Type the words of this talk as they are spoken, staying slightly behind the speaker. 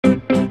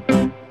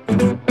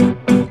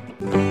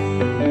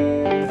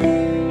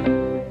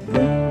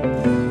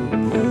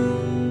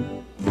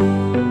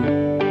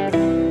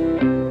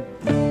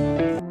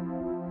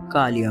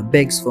Kalia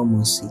begs for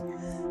mercy.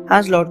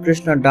 As Lord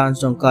Krishna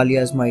danced on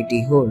Kalia's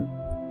mighty hold,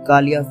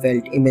 Kalia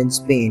felt immense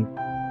pain.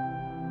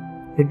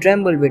 He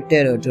trembled with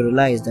terror to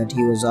realize that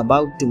he was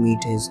about to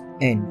meet his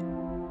end.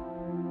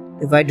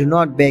 If I do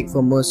not beg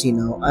for mercy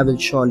now, I will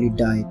surely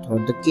die,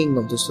 thought the king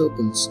of the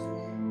serpents.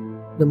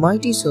 The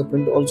mighty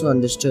serpent also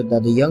understood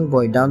that the young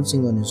boy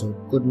dancing on his hood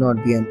could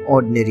not be an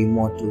ordinary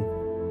mortal.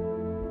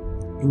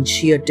 In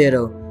sheer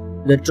terror,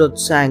 the truth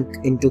sank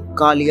into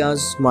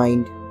Kalia's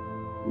mind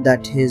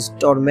that his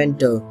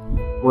tormentor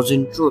was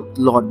in truth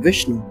Lord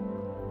Vishnu.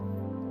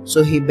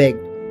 So he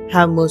begged,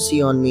 "Have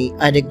mercy on me,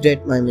 I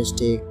regret my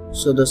mistake."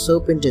 So the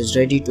serpent is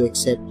ready to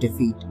accept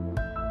defeat.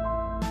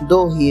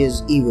 Though he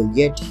is evil,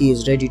 yet he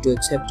is ready to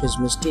accept his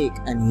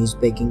mistake and he is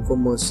begging for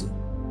mercy.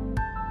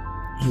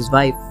 His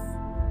wife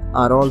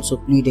are also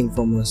pleading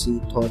for mercy,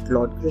 thought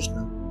Lord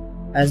Krishna.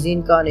 As the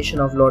incarnation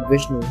of Lord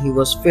Vishnu, he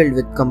was filled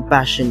with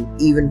compassion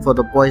even for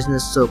the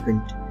poisonous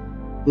serpent.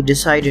 He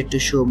decided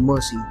to show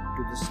mercy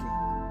to the snake.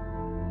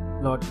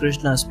 Lord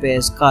Krishna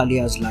spares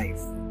Kalia's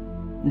life.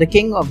 The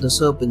king of the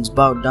serpents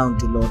bowed down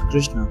to Lord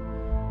Krishna.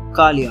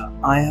 "Kalia,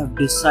 I have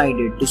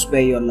decided to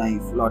spare your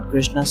life," Lord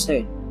Krishna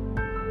said.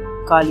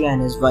 Kalia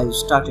and his wife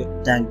started to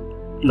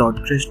thank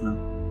Lord Krishna.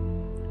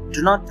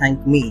 "Do not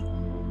thank me,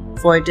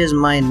 for it is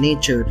my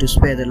nature to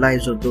spare the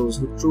lives of those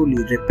who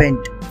truly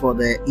repent for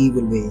their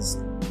evil ways.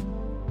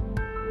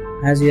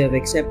 As you have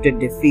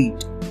accepted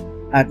defeat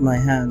at my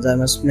hands, I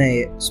must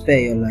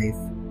spare your life.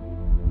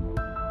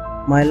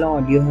 My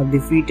lord, you have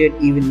defeated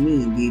even me,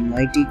 the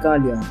mighty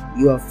Kalia.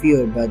 You are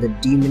feared by the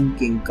demon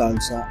king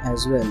Kalsa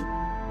as well,"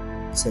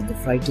 said the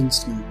frightened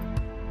snake.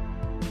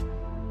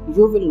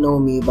 "You will know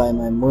me by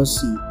my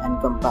mercy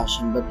and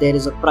compassion, but there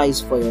is a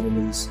price for your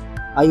release.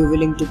 Are you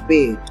willing to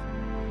pay it?"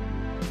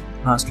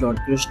 asked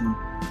Lord Krishna.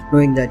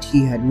 Knowing that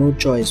he had no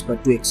choice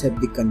but to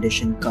accept the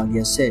condition,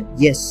 Kalia said,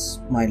 "Yes,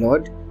 my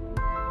lord.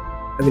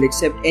 I will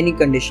accept any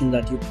condition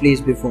that you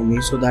place before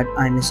me so that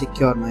I may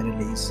secure my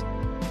release."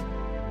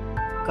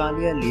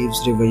 Kalia leaves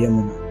River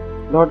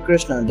Yamuna. Lord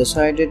Krishna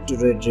decided to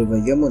rid River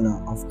Yamuna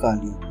of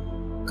Kalia.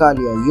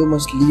 "Kalia, you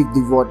must leave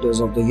the waters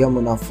of the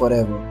Yamuna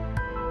forever.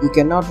 You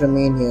cannot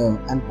remain here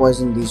and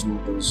poison these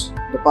waters.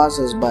 The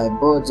passers-by,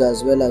 birds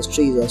as well as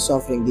trees are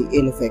suffering the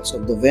ill effects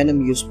of the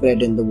venom you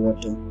spread in the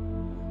water,"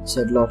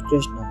 said Lord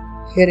Krishna.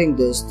 Hearing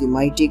this, the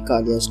mighty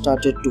Kalia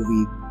started to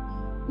weep.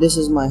 "This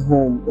is my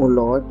home, O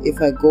Lord.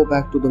 If I go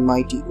back to the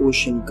mighty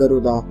ocean,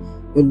 Garuda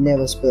will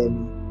never spare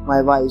me, my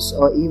wives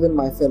or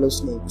even my fellow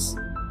snakes."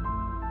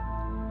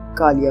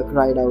 Kalia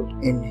cried out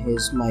in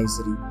his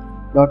misery.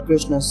 Lord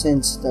Krishna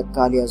sensed that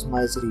Kalia's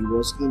misery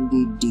was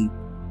indeed deep.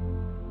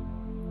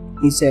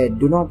 He said,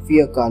 "Do not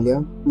fear, Kalia.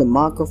 The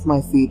mark of my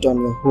feet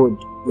on your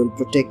hood will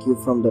protect you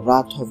from the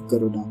wrath of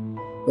Garuda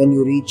when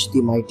you reach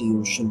the mighty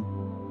ocean."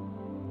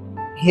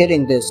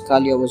 Hearing this,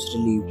 Kalia was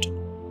relieved.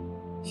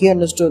 He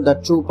understood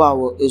that true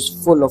power is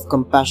full of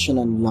compassion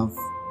and love.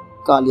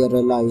 Kalia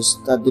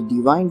realized that the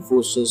divine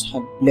forces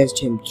had blessed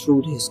him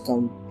through his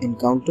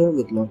encounter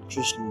with Lord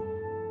Krishna.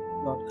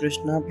 Lord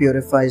Krishna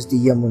purifies the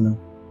Yamuna.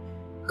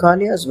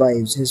 Kalia's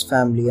wives, his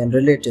family and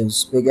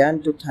relatives began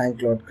to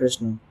thank Lord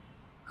Krishna.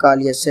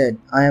 Kalia said,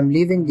 "I am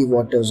leaving the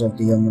waters of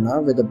the Yamuna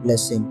with a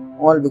blessing,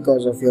 all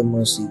because of your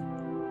mercy.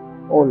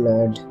 O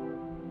Lord,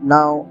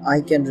 now I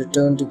can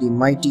return to the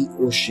mighty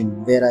ocean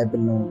where I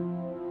belong."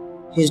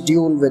 His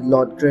duel with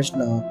Lord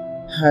Krishna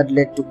had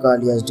led to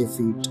Kalia's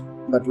defeat,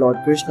 but Lord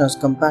Krishna's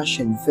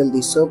compassion filled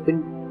the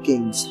serpent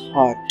king's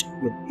heart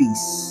with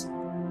peace.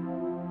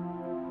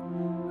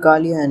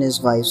 Kalia and his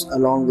wives,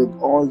 along with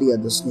all the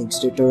other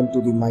snakes, returned to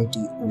the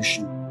mighty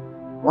ocean.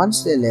 Once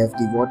they left,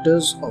 the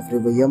waters of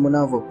River Yamuna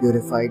were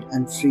purified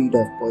and freed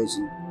of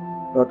poison.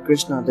 Lord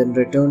Krishna then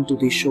returned to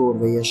the shore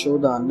where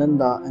Yashoda,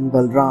 Nanda and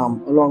Balram,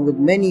 along with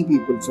many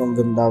people from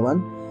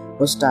Vrindavan,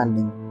 were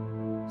standing.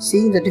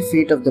 Seeing the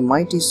defeat of the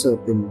mighty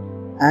serpent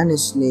and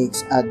his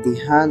snakes at the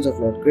hands of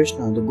Lord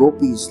Krishna, the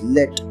gopis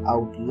let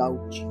out loud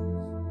cheers.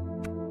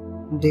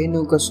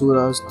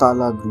 Dhenukasura's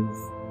Tala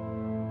Grove.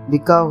 The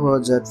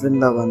cowherds at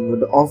Vrindavan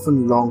would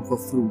often long for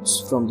fruits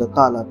from the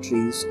tala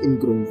trees in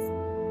grove.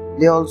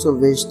 They also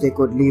wished they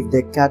could leave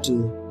their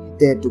cattle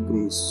there to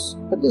graze.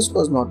 But this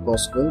was not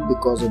possible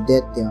because a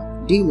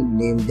Daitya, demon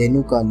named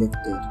Dhenuka, lived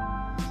there.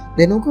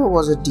 Dhenuka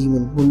was a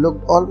demon who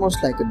looked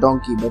almost like a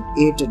donkey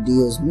but ate a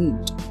deer's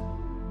meat.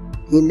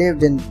 He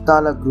lived in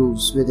tala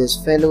groves with his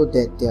fellow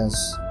Daityas.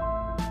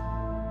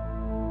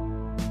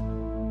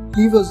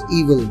 He was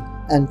evil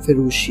and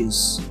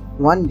ferocious.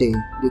 One day,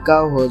 the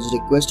cowherds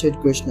requested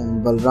Krishna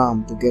and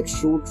Balram to get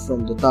fruit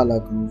from the tala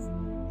grove.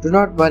 "Do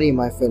not worry,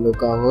 my fellow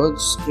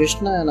cowherds.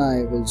 Krishna and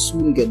I will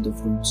soon get the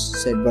fruits,"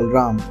 said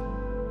Balram.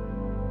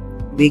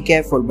 "Be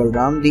careful,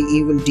 Balram. The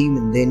evil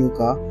demon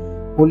Dhenuka,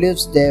 who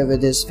lives there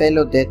with his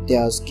fellow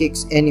Daityas,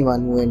 kicks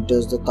anyone who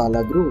enters the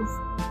tala grove,"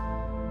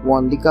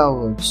 warned the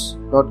cowherds.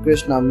 Lord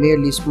Krishna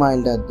merely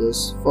smiled at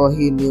this, for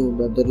he knew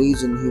that the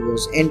reason he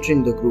was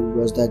entering the grove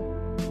was that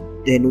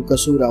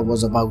Dhenukasura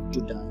was about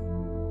to die.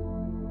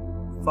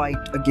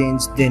 Fight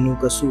against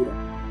Dhenukasura.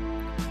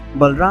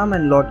 Balram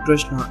and Lord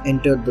Krishna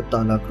entered the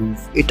Tala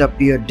Grove. It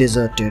appeared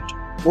deserted.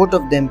 Both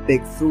of them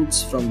picked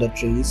fruits from the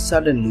trees.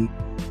 Suddenly,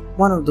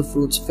 one of the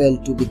fruits fell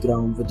to the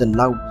ground with a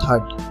loud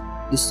thud.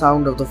 The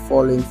sound of the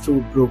falling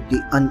fruit broke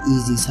the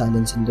uneasy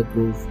silence in the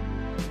grove.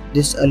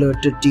 This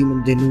alerted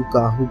demon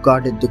Dhenuka, who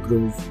guarded the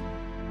grove.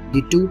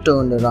 The two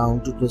turned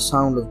around to the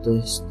sound of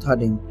the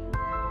thudding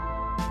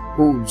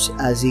hooves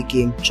as he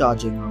came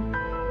charging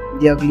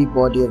out. The ugly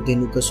body of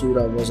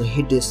Dhenukasura was a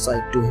hideous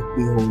sight to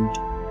behold.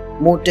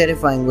 More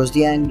terrifying was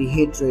the angry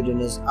hatred in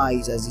his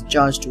eyes as he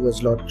charged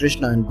towards Lord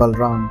Krishna and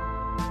Balram.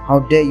 "How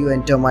dare you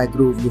enter my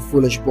grove, you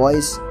foolish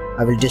boys?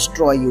 I will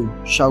destroy you,"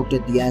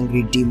 shouted the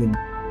angry demon.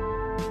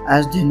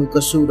 As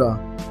Dhenukasura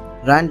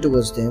ran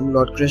towards them,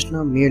 Lord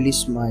Krishna merely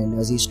smiled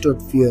as he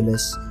stood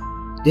fearless.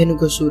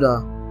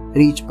 Dhenukasura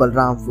reached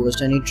Balram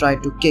first and he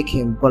tried to kick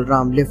him.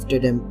 Balram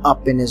lifted him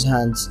up in his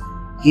hands.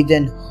 He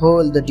then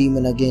hurled the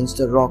demon against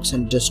the rocks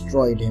and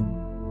destroyed him.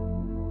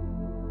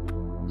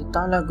 The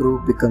Tala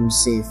Grove becomes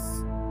safe.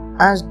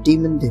 As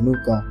demon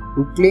Dhenuka,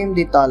 who claimed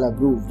the Tala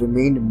Grove,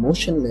 remained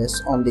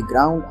motionless on the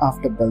ground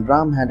after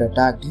Balram had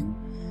attacked him,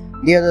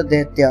 the other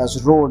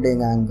Daityas roared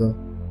in anger.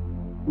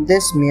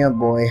 "This mere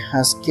boy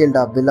has killed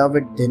our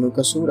beloved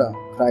Dhenukasura,"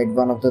 cried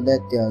one of the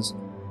Daityas.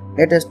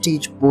 "Let us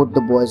teach both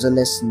the boys a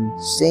lesson."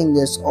 Saying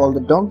this, all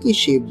the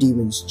donkey-shaped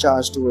demons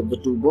charged toward the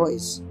two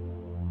boys.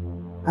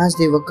 As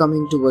they were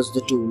coming towards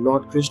the two,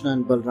 Lord Krishna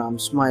and Balram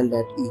smiled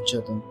at each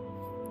other.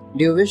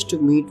 "Do you wish to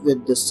meet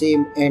with the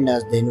same end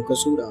as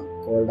Dhenukasura?"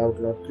 called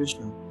out Lord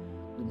Krishna.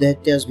 The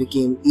Daityas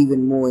became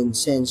even more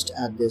incensed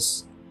at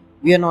this.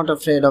 "We are not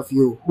afraid of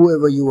you,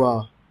 whoever you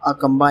are. Our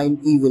combined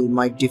evil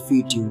might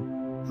defeat you,"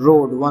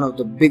 roared one of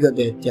the bigger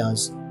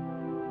Daityas.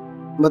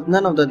 But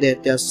none of the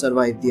Daityas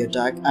survived the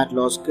attack. At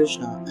last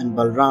Krishna and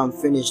Balram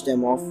finished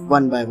them off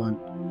one by one.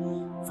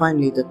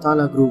 Finally, the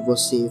Tala Grove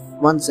was safe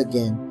once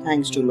again,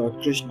 thanks to Lord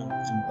Krishna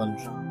and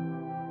Balram.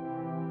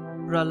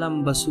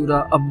 Pralambasura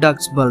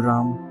abducts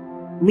Balram.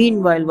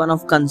 Meanwhile, one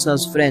of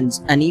Kansa's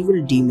friends, an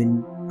evil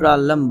demon,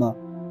 Pralamba,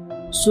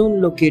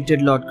 soon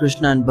located Lord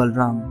Krishna and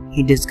Balram.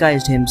 He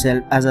disguised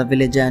himself as a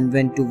villager and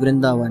went to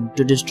Vrindavan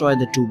to destroy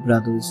the two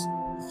brothers.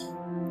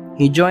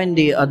 He joined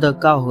the other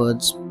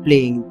cowherds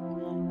playing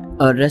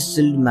a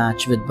wrestle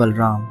match with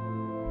Balram.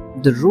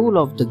 The rule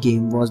of the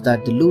game was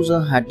that the loser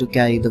had to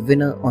carry the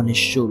winner on his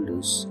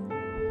shoulders.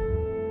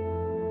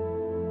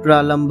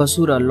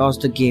 Pralambasura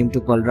lost the game to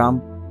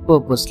Balram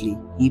purposely.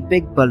 He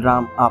picked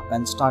Balram up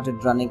and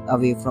started running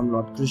away from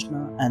Lord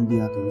Krishna and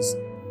the others.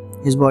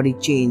 His body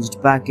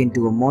changed back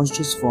into a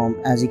monstrous form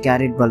as he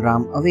carried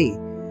Balram away.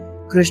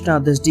 "Krishna,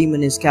 this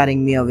demon is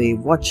carrying me away.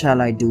 What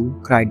shall I do?"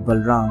 cried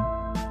Balram.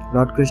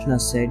 Lord Krishna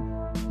said,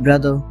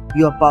 "Brother,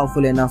 you are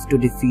powerful enough to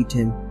defeat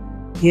him."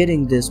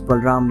 Hearing this,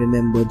 Balram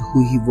remembered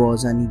who he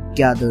was and he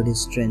gathered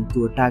his strength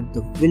to attack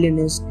the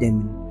villainous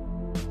demon.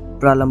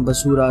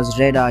 Pralambasura's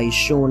red eyes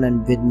shone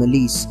and with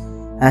malice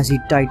as he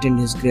tightened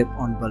his grip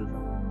on Balram.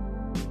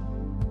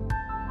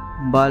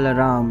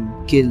 Balaram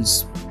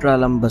kills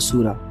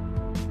Pralambasura.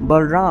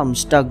 Balram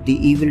struck the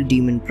evil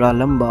demon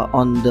Pralamba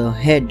on the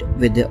head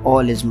with all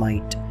his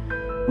might.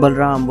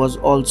 Balram was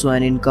also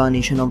an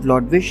incarnation of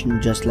Lord Vishnu,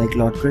 just like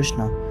Lord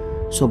Krishna.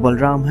 So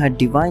Balram had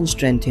divine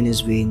strength in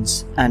his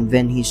veins, and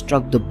when he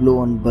struck the blow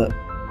on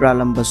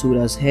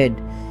Pralambasura's head,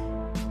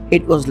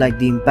 it was like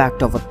the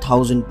impact of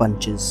 1,000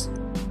 punches.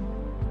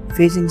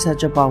 Facing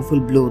such a powerful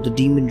blow, the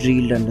demon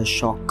reeled under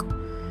shock.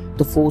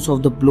 The force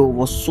of the blow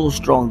was so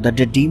strong that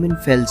the demon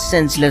fell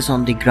senseless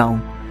on the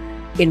ground.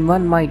 In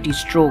one mighty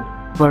stroke,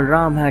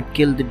 Balram had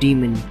killed the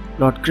demon.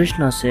 Lord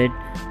Krishna said,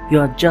 "You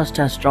are just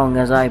as strong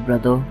as I,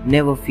 brother.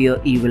 Never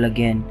fear evil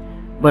again."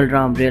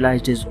 Balram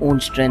realized his own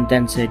strength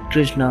and said,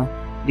 "Krishna,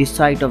 the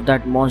sight of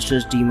that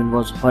monstrous demon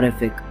was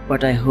horrific,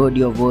 but I heard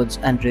your words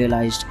and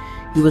realized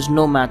he was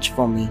no match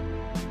for me."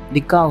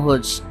 The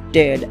cowherds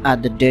stared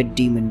at the dead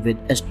demon with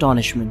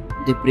astonishment.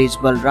 They praised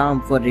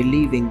Balram for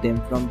relieving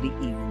them from the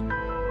evil.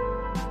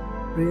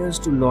 Prayers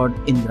to Lord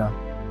Indra.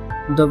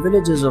 The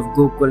villages of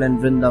Gokul and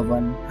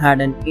Vrindavan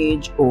had an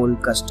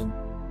age-old custom.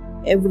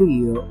 Every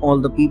year, all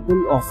the people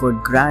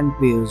offered grand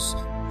prayers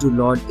to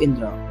Lord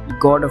Indra, the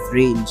god of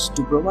rains,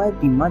 to provide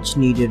the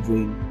much-needed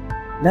rain.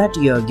 That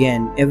year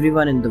again,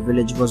 everyone in the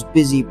village was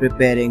busy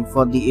preparing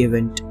for the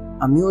event.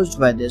 Amused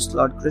by this,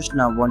 Lord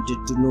Krishna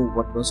wanted to know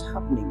what was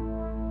happening.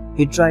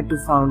 He tried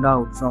to find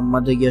out from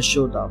Mother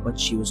Yashoda, but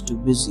she was too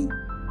busy.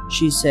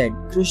 She said,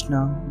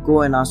 "Krishna,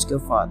 go and ask your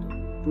father.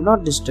 Do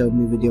not disturb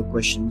me with your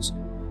questions.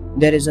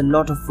 There is a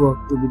lot of work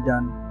to be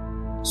done."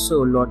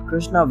 So Lord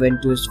Krishna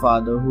went to his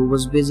father, who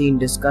was busy in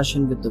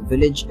discussion with the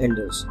village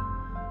elders.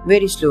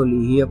 Very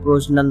slowly he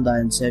approached Nanda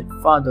and said,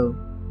 "Father,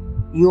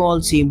 you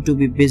all seem to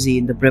be busy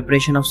in the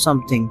preparation of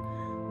something.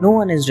 No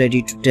one is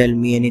ready to tell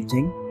me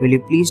anything. Will you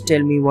please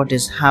tell me what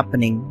is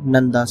happening?"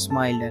 Nanda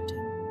smiled at him.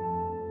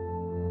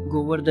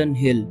 Govardhan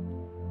Hill.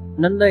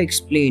 Nanda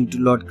explained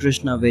to Lord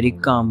Krishna very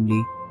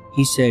calmly.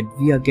 He said,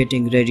 "We are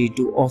getting ready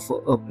to offer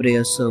a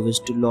prayer service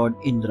to Lord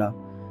Indra,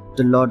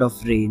 the Lord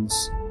of Rains.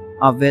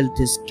 Our wealth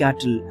is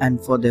cattle, and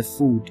for their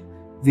food,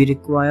 we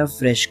require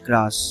fresh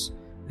grass.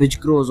 which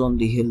grows on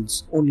the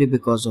hills only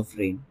because of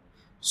rain.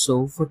 So,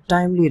 for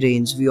timely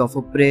rains, we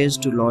offer prayers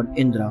to Lord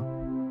Indra.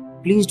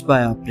 Pleased by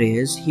our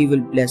prayers, he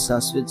will bless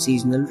us with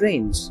seasonal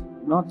rains.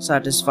 Not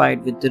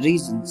satisfied with the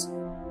reasons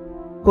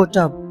put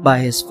up by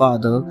his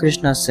father,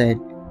 Krishna said,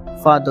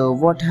 "Father,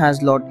 what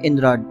has Lord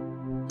Indra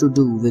to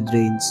do with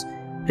rains?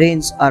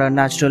 Rains are a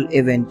natural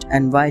event,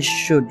 and why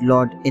should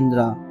Lord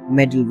Indra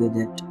meddle with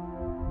it?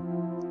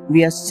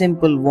 We are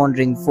simple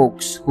wandering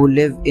folks who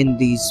live in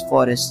these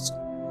forests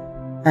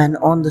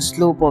and on the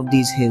slope of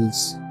these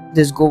hills.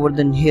 This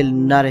Govardhan hill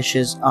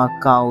nourishes our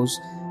cows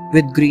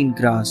with green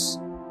grass.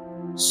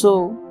 So,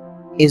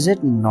 is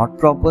it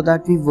not proper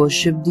that we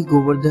worship the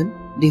Govardhan,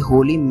 the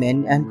holy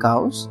men and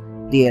cows?"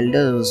 The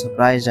elders were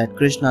surprised at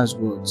Krishna's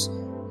words.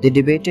 They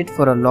debated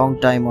for a long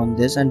time on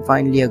this and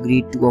finally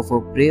agreed to offer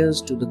prayers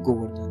to the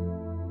Govardhan.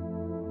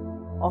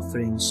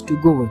 Offerings to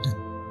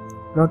Govardhan.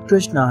 Lord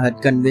Krishna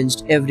had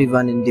convinced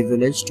everyone in the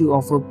village to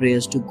offer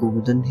prayers to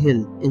Govardhan hill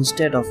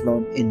instead of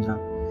Lord Indra.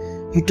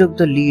 He took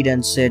the lead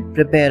and said,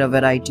 "Prepare a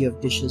variety of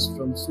dishes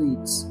from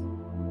sweets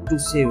to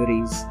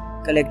savories.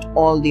 Collect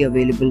all the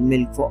available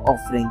milk for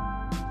offering.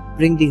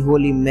 Bring the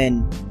holy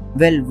men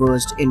well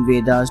versed in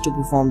Vedas to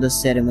perform the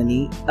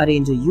ceremony.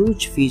 Arrange a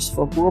huge feast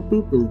for poor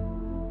people.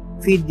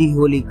 Feed the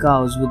holy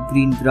cows with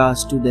green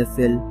grass to their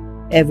fill."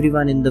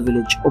 Everyone in the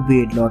village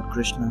obeyed Lord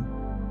Krishna.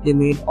 They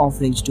made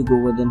offerings to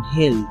Govardhan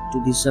hill.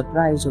 To the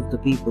surprise of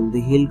the people,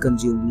 the hill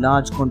consumed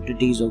large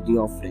quantities of the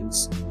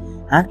offerings.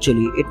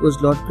 Actually, it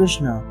was Lord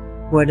Krishna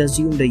who had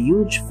assumed a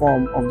huge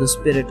form of the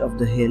spirit of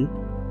the hill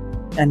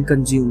and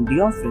consumed the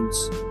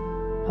offerings.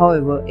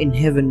 However, in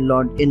heaven,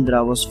 Lord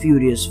Indra was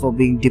furious for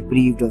being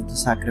deprived of the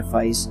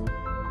sacrifice.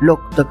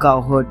 "Look, the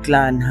cowherd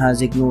clan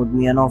has ignored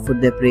me and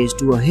offered their praise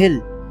to a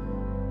hill,"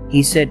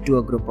 he said to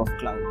a group of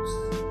clouds.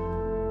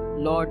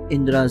 Lord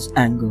Indra's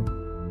anger.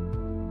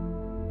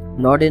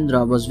 Lord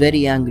Indra was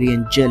very angry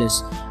and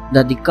jealous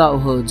that the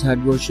cowherds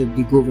had worshipped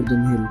the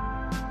Govardhan hill.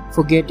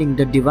 Forgetting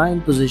the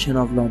divine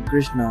position of Lord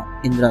Krishna,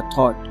 Indra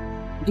thought,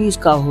 "These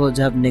cowherds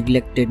have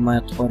neglected my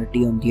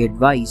authority on the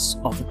advice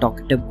of a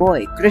talkative boy,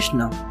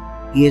 Krishna.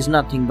 He is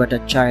nothing but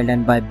a child,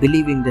 and by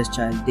believing this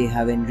child, they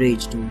have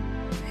enraged me."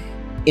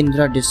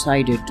 Indra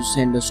decided to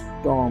send a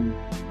storm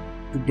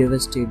to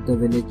devastate the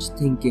village,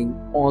 thinking,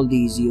 "All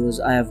these years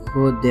I have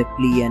heard their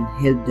plea and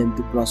helped them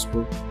to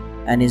prosper.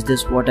 And is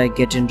this what I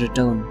get in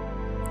return?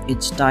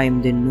 It's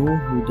time they know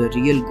who the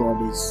real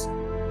God is.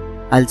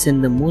 I'll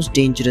send the most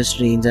dangerous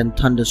rains and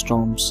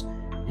thunderstorms.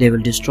 They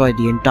will destroy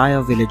the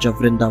entire village of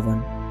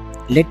Vrindavan.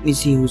 Let me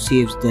see who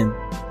saves them."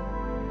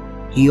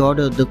 He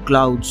ordered the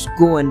clouds,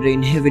 "Go and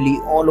rain heavily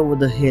all over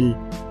the hill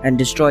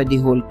and destroy the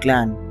whole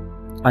clan.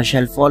 I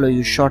shall follow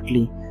you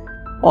shortly."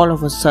 All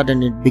of a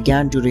sudden it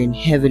began to rain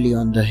heavily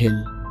on the hill.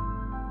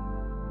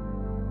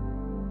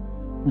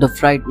 The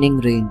frightening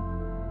rain.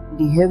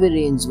 The heavy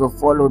rains were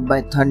followed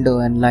by thunder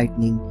and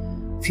lightning.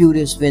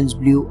 Furious winds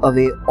blew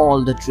away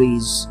all the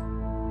trees.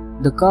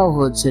 The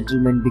cowherd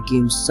settlement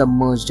became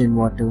submerged in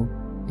water.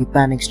 The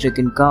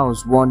panic-stricken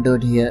cows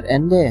wandered here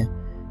and there.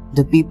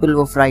 The people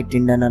were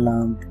frightened and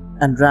alarmed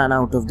and ran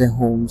out of their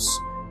homes.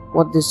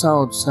 What they saw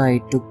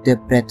outside took their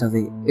breath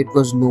away. It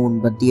was noon,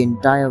 but the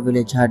entire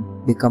village had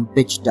become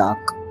pitch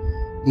dark.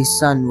 The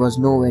sun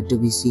was nowhere to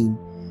be seen.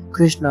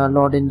 "Krishna,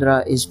 Lord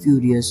Indra is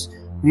furious.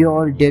 We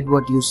all did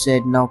what you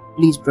said. Now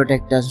please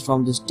protect us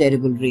from this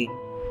terrible rain,"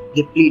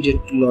 they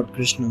pleaded to Lord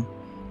Krishna.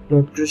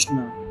 Lord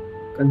Krishna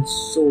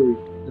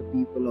consoled the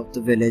people of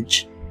the village.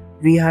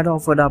 "We had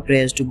offered our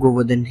prayers to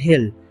Govardhan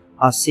hill,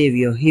 our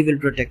savior. He will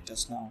protect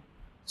us now."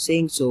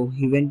 Saying so,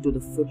 he went to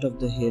the foot of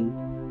the hill.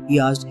 He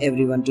asked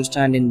everyone to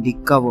stand in the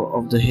cover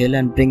of the hill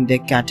and bring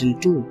their cattle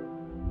too.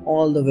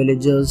 All the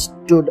villagers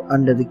stood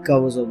under the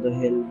covers of the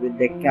hill with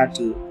their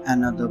cattle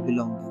and other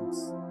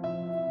belongings.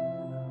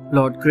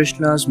 Lord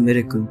Krishna's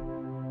miracle.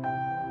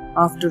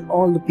 After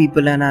all the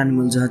people and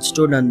animals had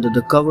stood under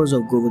the covers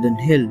of Govardhan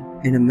hill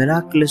in a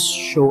miraculous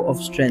show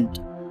of strength,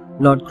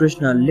 Lord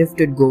Krishna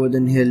lifted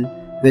Govardhan hill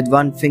with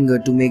one finger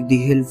to make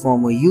the hill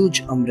form a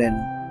huge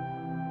umbrella.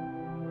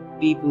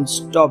 People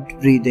stopped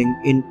breathing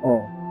in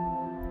awe.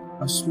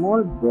 A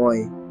small boy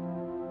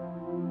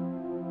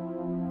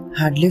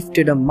had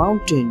lifted a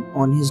mountain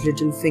on his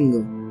little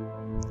finger.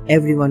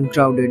 Everyone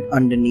crowded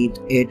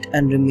underneath it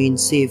and remained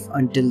safe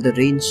until the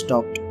rain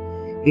stopped.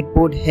 It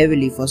poured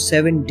heavily for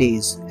 7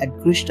 days, and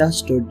Krishna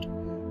stood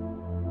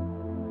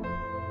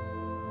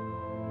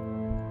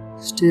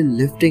still,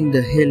 lifting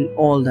the hill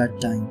all that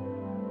time.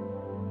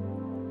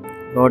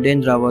 Lord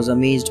Indra was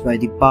amazed by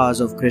the powers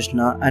of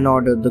Krishna and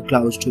ordered the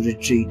clouds to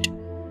retreat.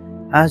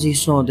 As he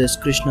saw this,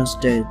 Krishna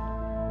said,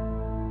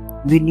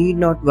 "We need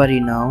not worry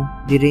now.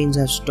 The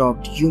rains have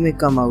stopped. You may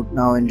come out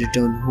now and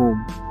return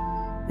home."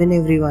 When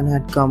everyone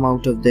had come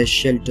out of their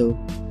shelter,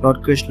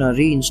 Lord Krishna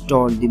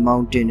reinstalled the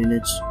mountain in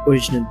its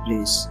original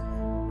place.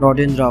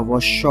 Lord Indra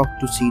was shocked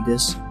to see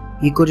this.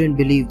 He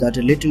couldn't believe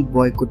that a little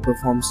boy could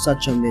perform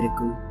such a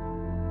miracle.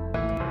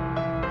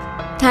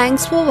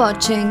 Thanks for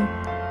watching.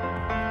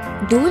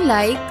 Do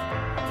like,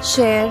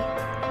 share,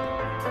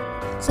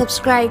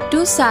 subscribe to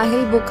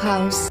Sahil Book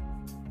House.